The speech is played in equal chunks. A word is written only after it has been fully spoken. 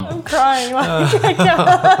I'm crying. Like, I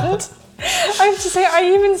can't. I have to say,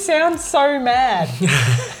 I even sound so mad.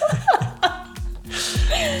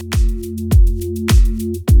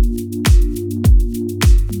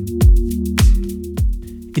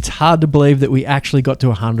 It's hard to believe that we actually got to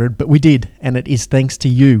 100, but we did, and it is thanks to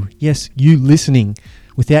you. Yes, you listening.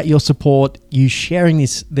 Without your support, you sharing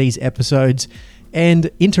these episodes,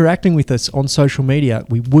 and interacting with us on social media,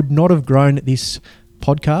 we would not have grown this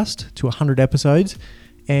podcast to 100 episodes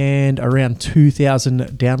and around 2,000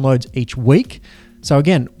 downloads each week. So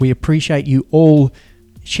again, we appreciate you all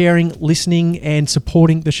sharing, listening, and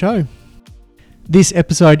supporting the show. This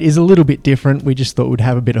episode is a little bit different. We just thought we'd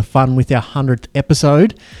have a bit of fun with our 100th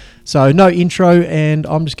episode. So no intro, and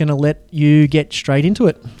I'm just going to let you get straight into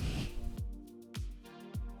it.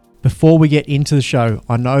 Before we get into the show,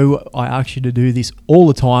 I know I ask you to do this all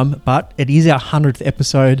the time, but it is our 100th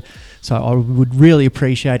episode, so I would really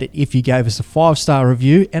appreciate it if you gave us a 5-star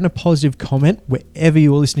review and a positive comment wherever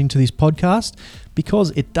you're listening to this podcast,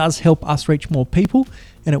 because it does help us reach more people,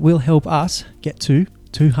 and it will help us get to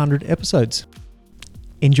 200 episodes.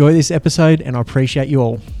 Enjoy this episode, and I appreciate you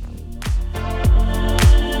all.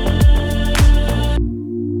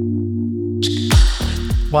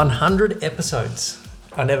 "100 episodes.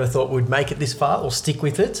 I never thought we'd make it this far or stick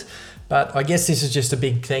with it, but I guess this is just a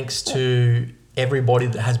big thanks to everybody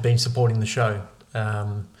that has been supporting the show.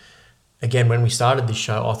 Again, when we started this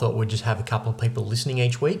show, I thought we'd just have a couple of people listening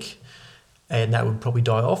each week, and that would probably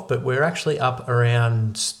die off, but we're actually up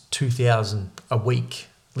around 2,000 a week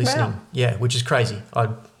listening. Wow. Yeah, which is crazy.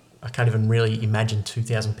 I can't even really imagine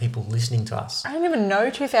 2,000 people listening to us. I don't even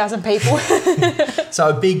know 2,000 people. So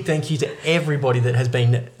a big thank you to everybody that has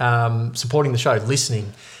been supporting the show,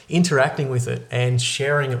 listening, interacting with it, and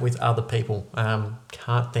sharing it with other people.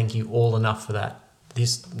 Can't thank you all enough for that.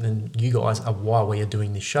 This and you guys are why we are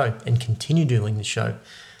doing this show and continue doing this show.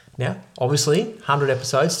 Now, obviously, 100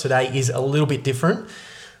 episodes. Today is a little bit different.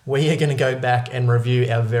 We are going to go back and review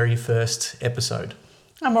our very first episode.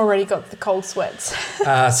 I'm already got the cold sweats.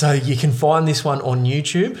 So you can find this one on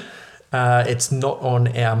YouTube. It's not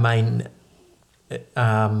on our main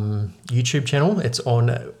YouTube channel. It's on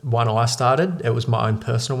one I started. It was my own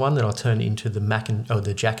personal one that I turned into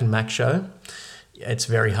the Jack and Mac show. It's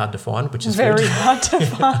very hard to find, which is very hard to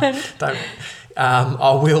find.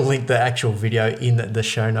 I will link the actual video in the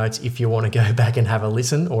show notes if you want to go back and have a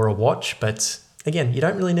listen or a watch. But again, you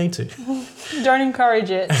don't really need to. Don't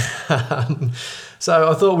encourage it.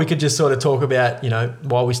 So I thought we could just sort of talk about,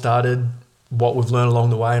 why we started, what we've learned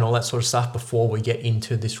along the way and all that sort of stuff before we get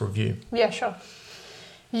into this review. Yeah, sure.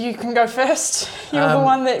 You can go first. You're the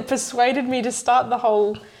one that persuaded me to start the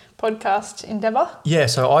whole podcast endeavour. Yeah,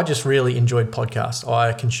 so I just really enjoyed podcasts.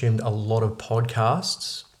 I consumed a lot of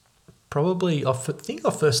podcasts. Probably, I think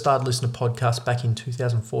I first started listening to podcasts back in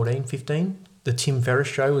 2014, 15. The Tim Ferriss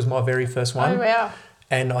show was my very first one. Oh, wow.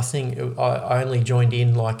 And I think I only joined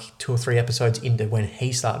in like 2 or 3 episodes into when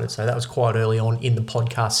he started. So that was quite early on in the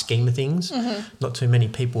podcast scheme of things. Mm-hmm. Not too many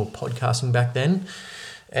people were podcasting back then.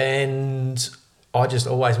 And I just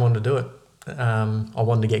always wanted to do it. I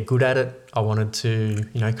wanted to get good at it. I wanted to,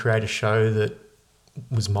 create a show that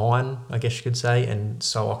was mine, I guess you could say, and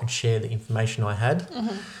so I could share the information I had.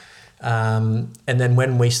 Mm-hmm. And then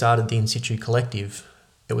when we started the In Situ Collective,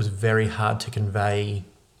 it was very hard to convey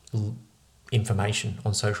information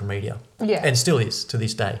on social media. Yeah. And still is to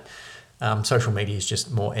this day. Social media is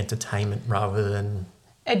just more entertainment rather than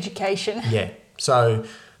education. Yeah. So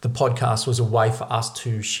the podcast was a way for us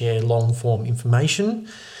to share long form information.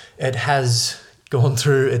 It has gone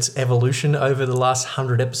through its evolution over the last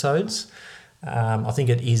 100 episodes. I think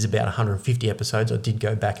it is about 150 episodes. I did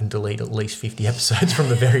go back and delete at least 50 episodes from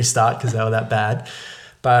the very start because they were that bad.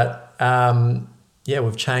 But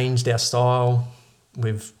we've changed our style.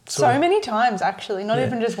 We've so many times actually, not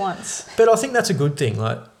even just once. But I think that's a good thing.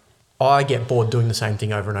 Like, I get bored doing the same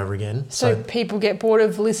thing over and over again. So people get bored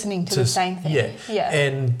of listening to the same thing. Yeah.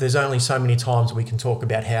 And there's only so many times we can talk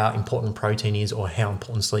about how important protein is or how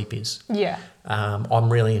important sleep is. Yeah. I'm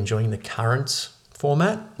really enjoying the current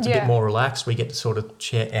format. It's a bit more relaxed. We get to sort of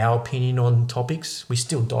share our opinion on topics. We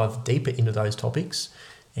still dive deeper into those topics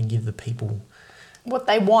and give the people what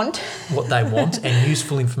they want and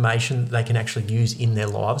useful information that they can actually use in their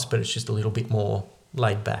lives, but it's just a little bit more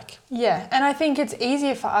laid back. Yeah, and I think it's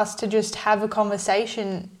easier for us to just have a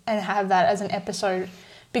conversation and have that as an episode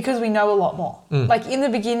because we know a lot more. Like in the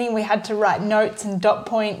beginning, we had to write notes and dot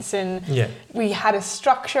points and we had a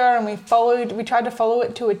structure and we tried to follow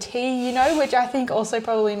it to a T, which I think also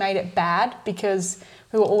probably made it bad because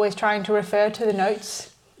we were always trying to refer to the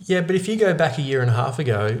notes. Yeah, but if you go back a year and a half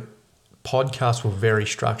ago, podcasts were very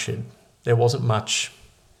structured. There wasn't much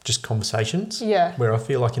just conversations. Yeah. Where I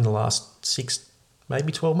feel like in the last 6,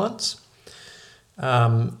 maybe 12 months,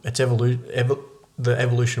 it's the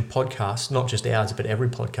evolution of podcasts, not just ours, but every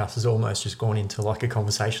podcast has almost just gone into like a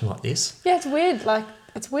conversation like this. Yeah, it's weird. Like,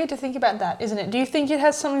 it's weird to think about that, isn't it? Do you think it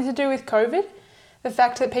has something to do with COVID? The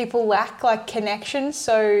fact that people lack like connection,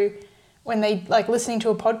 so when they like listening to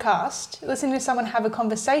a podcast, listening to someone have a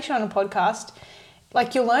conversation on a podcast,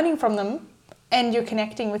 like you're learning from them and you're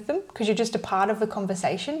connecting with them because you're just a part of the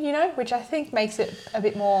conversation, you know, which I think makes it a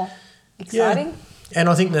bit more exciting. Yeah. And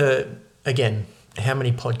I think again, how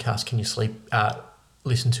many podcasts can you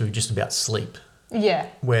listen to just about sleep? Yeah.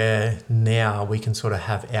 Where now we can sort of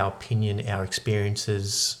have our opinion, our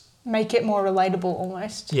experiences. Make it more relatable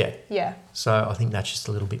almost. Yeah. Yeah. So I think that's just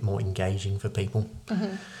a little bit more engaging for people.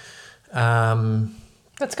 Mm-hmm.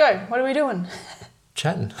 Let's go. What are we doing?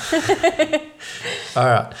 Chatting. All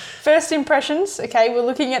right. First impressions. Okay, we're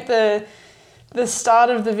looking at the start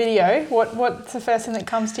of the video. What's the first thing that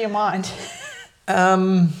comes to your mind? I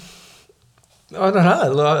don't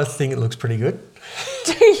know. I think it looks pretty good.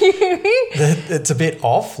 Do you? It's a bit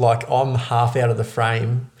off. Like I'm half out of the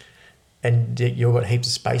frame and you've got heaps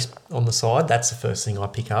of space on the side. That's the first thing I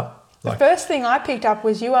pick up. The first thing I picked up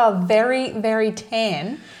was you are very, very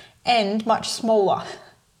tan and much smaller,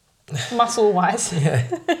 muscle-wise. Yeah.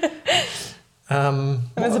 And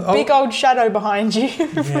there's a big old shadow behind you.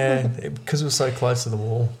 Yeah, because we're so close to the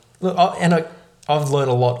wall. Look, I've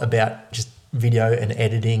learned a lot about just video and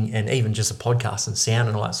editing and even just a podcast and sound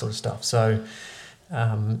and all that sort of stuff. So,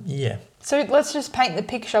 yeah. So let's just paint the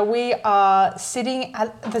picture. We are sitting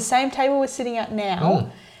at the same table we're sitting at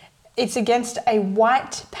now. It's against a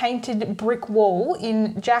white painted brick wall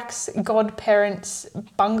in Jack's godparents'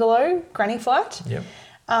 bungalow, granny flat. Yep.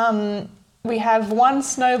 We have one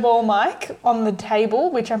snowball mic on the table,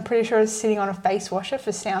 which I'm pretty sure is sitting on a face washer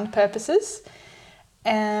for sound purposes.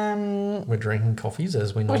 We're drinking coffees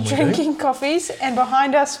as we normally do. We're drinking coffees, and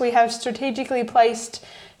behind us we have strategically placed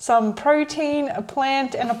some protein, a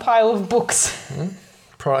plant, and a pile of books.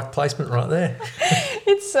 Product placement right there.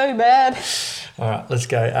 It's so bad. All right, let's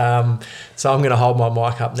go. So I'm going to hold my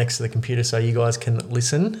mic up next to the computer so you guys can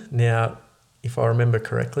listen. Now, if I remember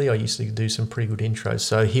correctly, I used to do some pretty good intros.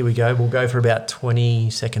 So here we go. We'll go for about 20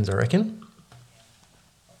 seconds, I reckon.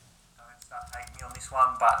 Don't start taking me on this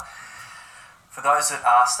one, but for those that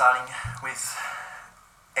are starting with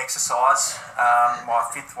exercise, my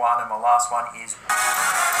fifth one and my last one is...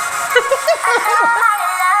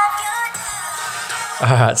 All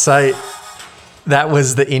right, so that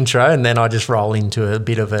was the intro, and then I just roll into a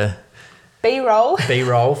bit of a B-roll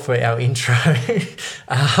for our intro.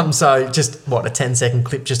 So just, a 10-second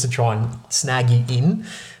clip just to try and snag you in.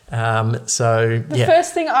 The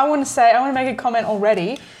first thing I want to say, I want to make a comment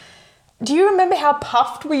already. Do you remember how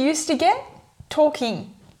puffed we used to get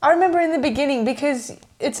talking? I remember in the beginning, because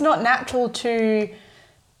it's not natural to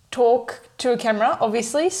talk to a camera,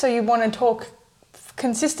 obviously, so you want to talk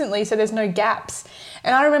consistently so there's no gaps.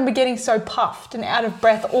 And I remember getting so puffed and out of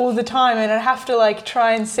breath all the time, and I'd have to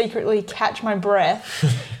try and secretly catch my breath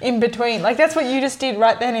in between. That's what you just did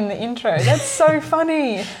right then in the intro. That's so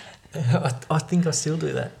funny. I think I still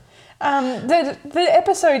do that. The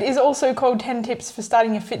episode is also called 10 Tips for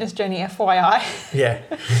Starting Your Fitness Journey, FYI. Yeah.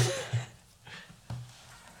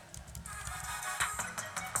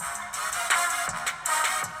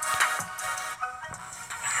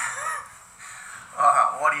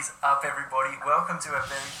 What is up, everybody? Welcome to our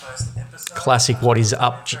very first episode. Classic what is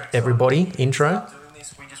up, everybody intro. Doing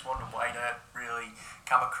this, we just wanted a way to really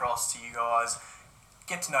come across to you guys,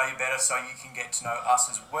 get to know you better so you can get to know us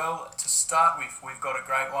as well. To start with, we've got a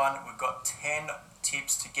great one. We've got 10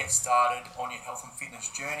 tips to get started on your health and fitness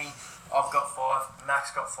journey. I've got 5,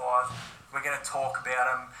 Mac's got 5. We're going to talk about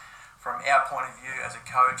them from our point of view as a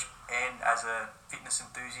coach and as a fitness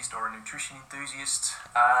enthusiast or a nutrition enthusiast.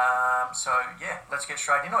 Let's get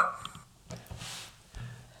straight into it.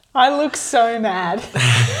 I look so mad.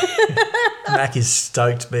 Mac is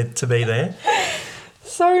stoked to be there.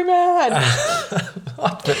 So mad.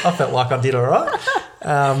 I felt like I did all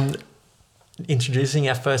right. Introducing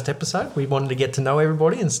our first episode, we wanted to get to know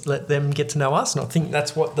everybody and let them get to know us, and I think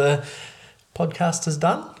that's what the podcast has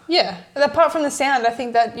done. Yeah, apart from the sound, I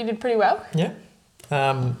think that you did pretty well. Yeah.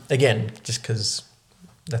 Again, just because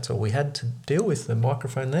that's all we had to deal with, the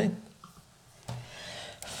microphone there.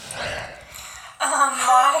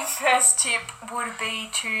 My first tip would be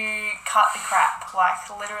to cut the crap,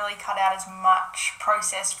 literally cut out as much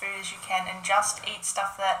processed food as you can and just eat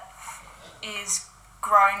stuff that is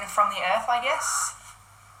grown from the earth, I guess.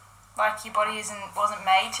 Your body wasn't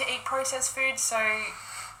made to eat processed food, so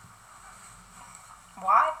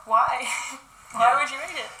why? Why would you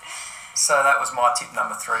eat it? So that was my tip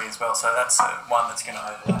number 3 as well. So that's one that's going to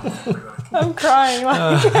overlap. I'm crying.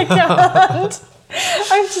 Like, I can't.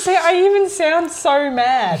 I have to say, I even sound so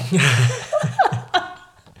mad.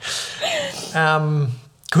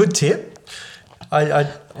 Good tip. I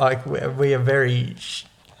like we are very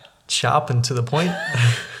sharp and to the point.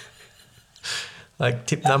 Like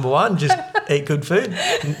tip number 1, just eat good food,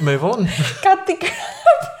 move on. Cut the crap.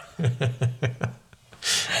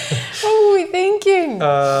 What were we thinking?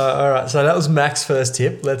 All right, so that was Mac's first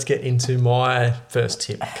tip. Let's get into my first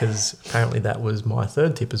tip because apparently that was my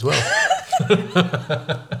third tip as well. A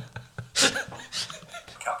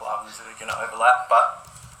couple others that are going to overlap, but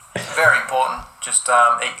very important. Just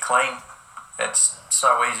eat clean. It's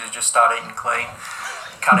so easy to just start eating clean.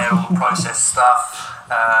 Cut out all the processed stuff.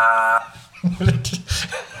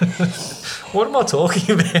 What am I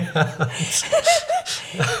talking about?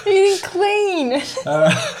 Eating clean.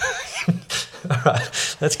 All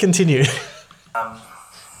right, let's continue.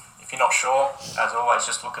 If you're not sure, as always,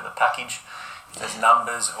 just look at the package. If there's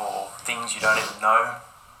numbers or things you don't even know,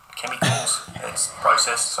 chemicals, it's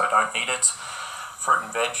processed, so don't eat it. Fruit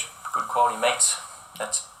and veg, good quality meats,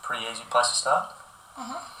 that's a pretty easy place to start.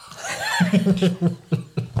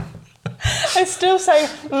 I still say,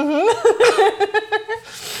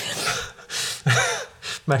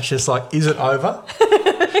 Mac's just like, is it over?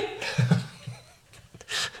 Anything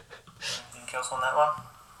else on that one?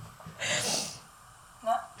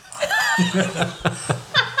 No.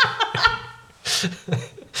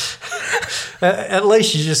 At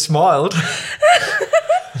least you just smiled.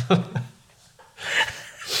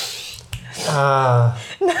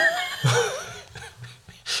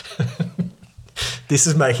 This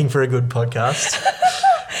is making for a good podcast.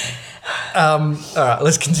 All right,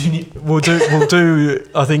 let's continue. We'll do.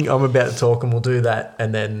 I think I'm about to talk, and we'll do that,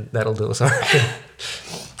 and then that'll do us. All right.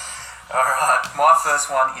 All right, my first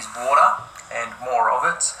one is water and more of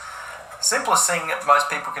it. Simplest thing that most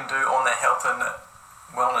people can do on their health and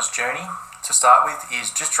wellness journey to start with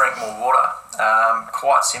is just drink more water.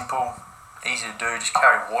 Quite simple, easy to do. Just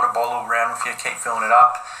carry a water bottle around with you, keep filling it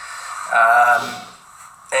up,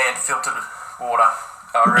 and filtered water.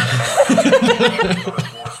 I recommend.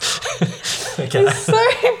 Okay. it's so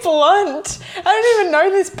blunt. I don't even know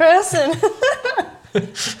this person.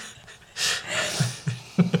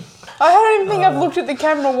 I don't even think I've looked at the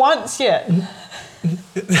camera once yet.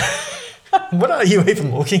 What are you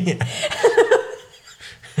even looking at?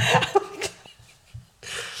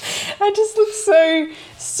 I just look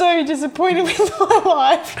so disappointed with my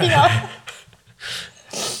life here.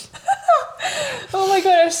 Oh my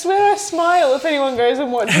god, I swear I smile if anyone goes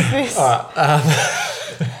and watches this. All right.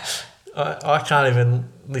 I can't even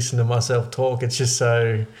listen to myself talk. It's just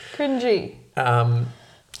so Cringy.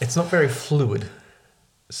 it's not very fluid.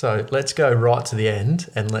 So let's go right to the end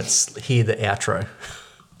and let's hear the outro.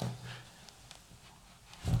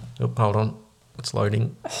 Oh, hold on. It's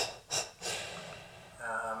loading.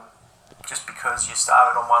 Just because you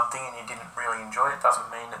started on one thing and you didn't really enjoy it doesn't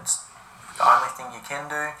mean it's the only thing you can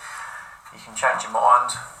do. You can change your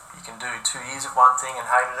mind. You can do 2 years of one thing and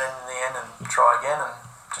hate it in the end and try again and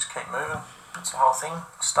just keep moving. That's the whole thing.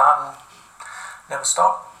 Start and never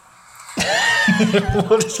stop.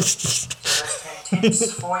 What is this? There's 10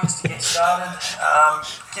 tips for you to get started.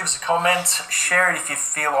 Give us a comment. Share it if you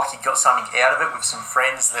feel like you got something out of it with some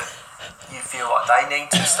friends that you feel like they need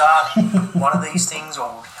to start one of these things or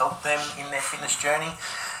will help them in their fitness journey.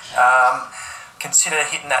 Consider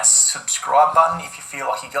hitting that subscribe button if you feel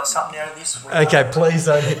like you got something out of this. Okay, please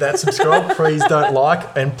don't hit that subscribe. Please don't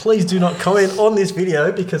like. And please do not comment on this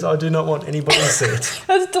video because I do not want anybody to see it.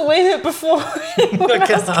 Let's delete it before anyone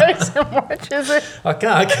else goes and watches it. I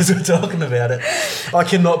can't because we're talking about it. I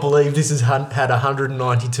cannot believe this has had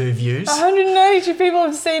 192 views. 192 people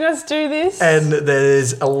have seen us do this. And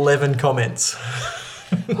there's 11 comments.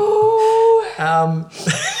 Ooh.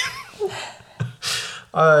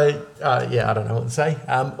 Yeah, I don't know what to say.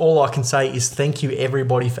 All I can say is thank you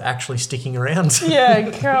everybody for actually sticking around. Yeah,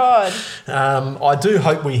 God. I do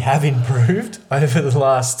hope we have improved over the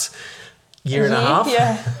last year and a half.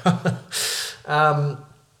 Yeah.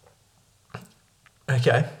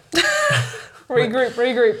 Okay.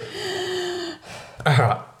 Regroup. All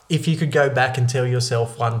right. If you could go back and tell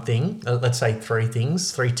yourself one thing, let's say 3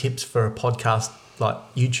 things, 3 tips for a podcast like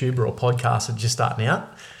YouTuber or podcaster just starting out,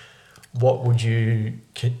 what would you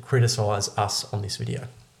criticise us on this video?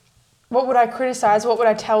 What would I criticise? What would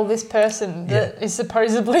I tell this person that is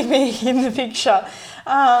supposedly me in the picture?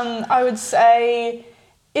 I would say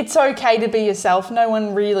it's okay to be yourself. No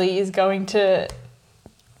one really is going to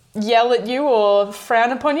yell at you or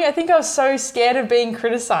frown upon you. I think I was so scared of being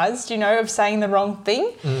criticised, of saying the wrong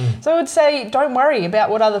thing. So I would say, don't worry about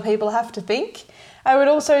what other people have to think. I would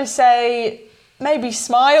also say, maybe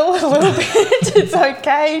smile a little bit. It's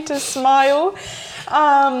okay to smile.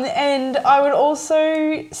 And I would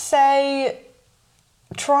also say,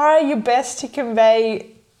 try your best to convey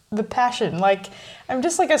the passion. Like, I'm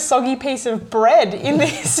just like a soggy piece of bread in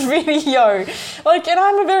this video. And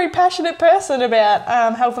I'm a very passionate person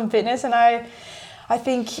about health and fitness, and I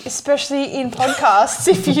think especially in podcasts,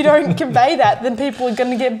 if you don't convey that, then people are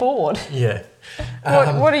going to get bored. Yeah.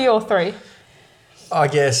 What are your 3? I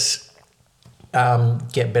guess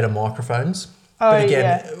get better microphones. Oh, but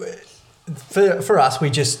again, for us, we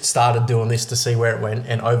just started doing this to see where it went,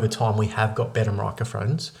 and over time we have got better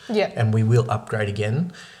microphones. Yeah. And we will upgrade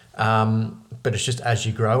again. But it's just as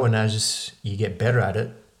you grow and as you get better at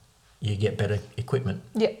it, you get better equipment.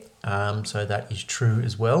 Yeah. So that is true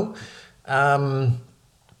as well. I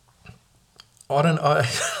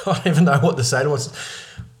don't even know what to say to us.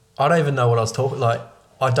 I don't even know what I was talking. I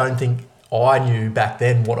don't think I knew back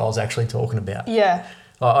then what I was actually talking about. Yeah.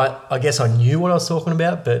 I guess I knew what I was talking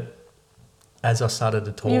about, but as I started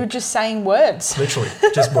to talk, you were just saying words. Literally,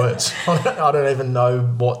 just words. I don't even know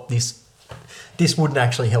what this wouldn't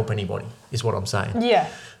actually help anybody, is what I'm saying. Yeah.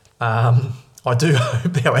 I do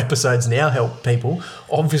hope our episodes now help people.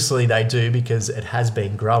 Obviously they do, because it has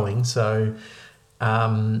been growing. So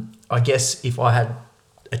I guess if I had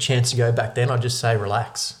a chance to go back then, I'd just say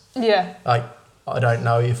relax. Yeah. I don't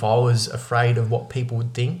know if I was afraid of what people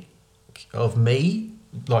would think of me,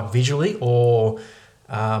 visually or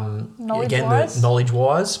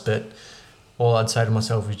knowledge-wise. But all I'd say to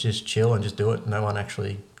myself is just chill and just do it. No one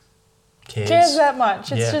actually cares that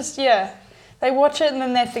much. It's just, they watch it and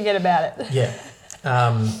then they forget about it. Yeah.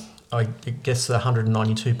 I guess the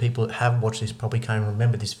 192 people that have watched this probably can't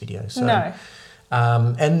remember this video. So, no.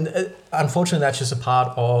 And unfortunately, that's just a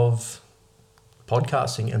part of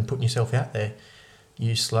podcasting and putting yourself out there.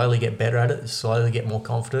 You slowly get better at it, you slowly get more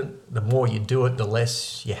confident. The more you do it, the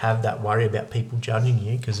less you have that worry about people judging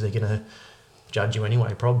you, because they're going to judge you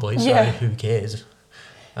anyway, probably. So who cares?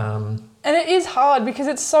 And it is hard because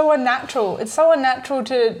it's so unnatural. It's so unnatural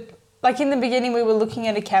to, in the beginning we were looking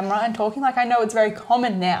at a camera and talking. I know it's very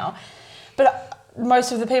common now, but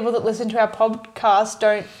most of the people that listen to our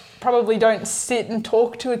podcast probably don't sit and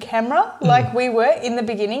talk to a camera like we were in the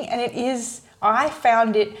beginning. And I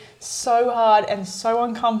found it so hard and so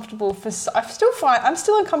uncomfortable. I'm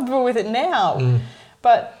still uncomfortable with it now.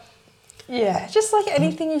 But yeah, just like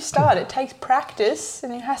anything you start, it takes practice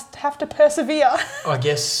and you have to persevere. I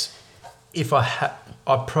guess if I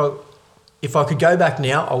could go back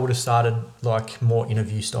now, I would have started more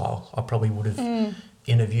interview style. I probably would have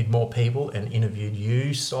interviewed more people and interviewed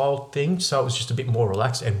you style thing. So it was just a bit more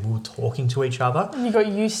relaxed and we were talking to each other. And you got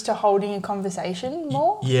used to holding a conversation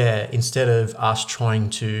more? Yeah, instead of us trying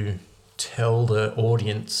to tell the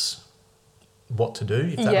audience what to do,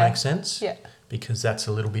 if that makes sense. Yeah. Because that's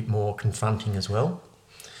a little bit more confronting as well.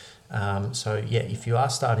 If you are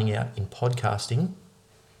starting out in podcasting,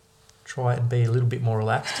 try and be a little bit more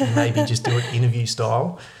relaxed and maybe just do it interview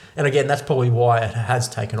style. And again, that's probably why it has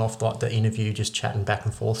taken off, the interview, just chatting back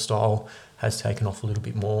and forth style has taken off a little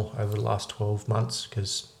bit more over the last 12 months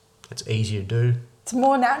because it's easier to do. It's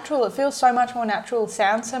more natural. It feels so much more natural.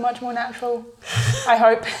 Sounds so much more natural, I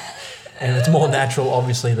hope. And it's more natural.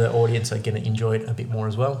 Obviously, the audience are going to enjoy it a bit more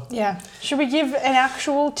as well. Yeah. Should we give an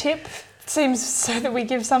actual tip? It seems so that we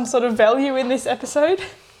give some sort of value in this episode.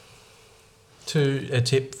 A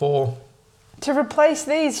tip for? To replace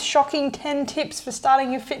these shocking 10 tips for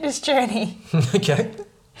starting your fitness journey. Okay.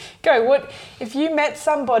 Go. What if you met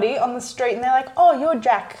somebody on the street and they're like, "Oh, you're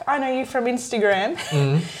Jack. I know you from Instagram.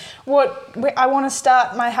 I want to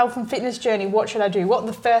start my health and fitness journey. What should I do?" What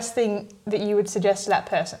the first thing that you would suggest to that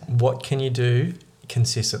person? What can you do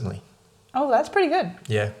consistently? Oh, that's pretty good.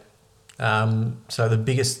 Yeah. So the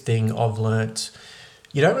biggest thing I've learnt,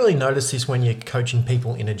 you don't really notice this when you're coaching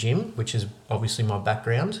people in a gym, which is obviously my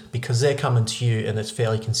background, because they're coming to you and it's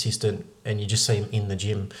fairly consistent and you just see them in the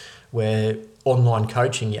gym. Where online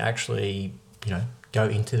coaching, you actually, go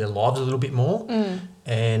into their lives a little bit more.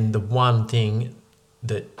 And the one thing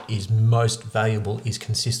that is most valuable is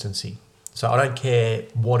consistency. So I don't care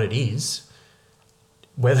what it is,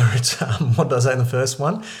 whether it's, what did I say in the first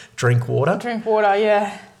one? Drink water. Drink water,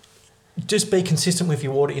 yeah. Just be consistent with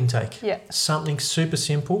your water intake. Yeah. Something super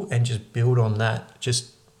simple and just build on that.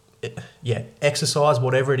 Just, exercise,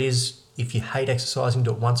 whatever it is. If you hate exercising,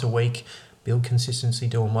 do it once a week. Build consistency,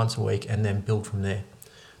 do them once a week, and then build from there.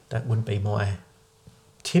 That would be my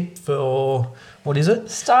tip for, what is it?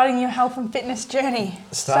 Starting your health and fitness journey.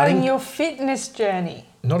 Starting your fitness journey.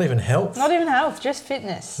 Not even health. Not even health, just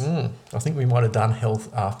fitness. I think we might have done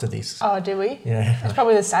health after this. Oh, do we? Yeah. It's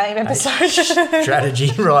probably the same episode.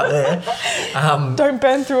 Strategy right there. Don't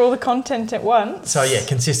burn through all the content at once. So yeah,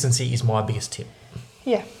 consistency is my biggest tip.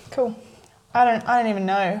 Yeah, cool. I don't even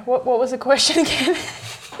know. What was the question again?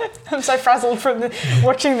 I'm so frazzled from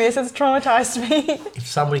watching this. It's traumatised me. If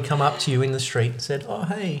somebody come up to you in the street and said, "Oh,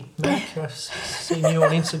 hey, Mac, I've seen you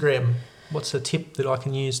on Instagram. What's a tip that I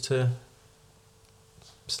can use to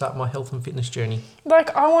start my health and fitness journey?"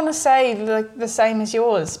 Like, I want to say like the same as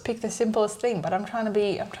yours. Pick the simplest thing, but I'm trying to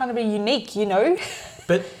be unique, you know.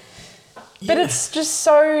 But it's just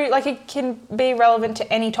so, like, it can be relevant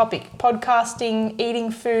to any topic. Podcasting, eating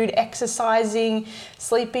food, exercising,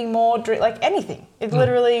 sleeping more, like anything. It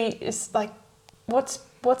literally is like, what's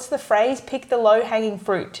the phrase? Pick the low-hanging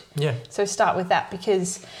fruit. Yeah. So start with that,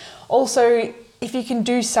 because also if you can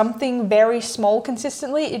do something very small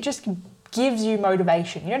consistently, it just gives you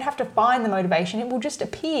motivation. You don't have to find the motivation. It will just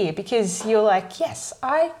appear because you're like, yes,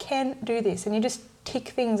 I can do this. And you just tick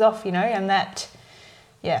things off, you know, and that,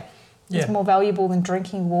 it's more valuable than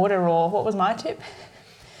drinking water, or what was my tip?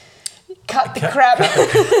 Cut the crap.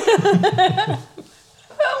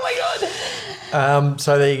 Oh my God.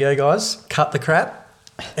 So there you go, guys. Cut the crap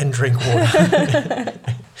and drink water.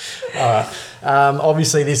 All right.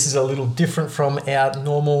 Obviously, this is a little different from our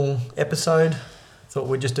normal episode. Thought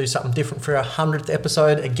we'd just do something different for our 100th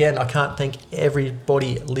episode. Again, I can't thank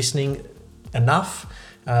everybody listening enough.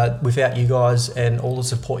 Without you guys and all the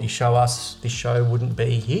support you show us, this show wouldn't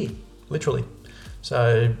be here, literally.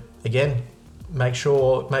 So again, make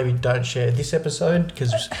sure maybe don't share this episode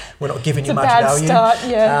because we're not giving you much value. Start,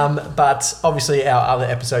 yeah. But obviously our other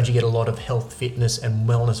episodes, you get a lot of health, fitness and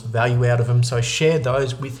wellness value out of them. So share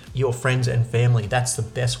those with your friends and family. That's the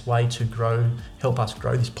best way to help us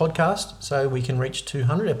grow this podcast so we can reach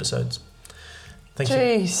 200 episodes. Thanks.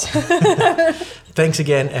 Jeez. Thanks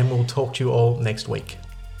again, and we'll talk to you all next week.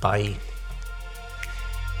 Bye.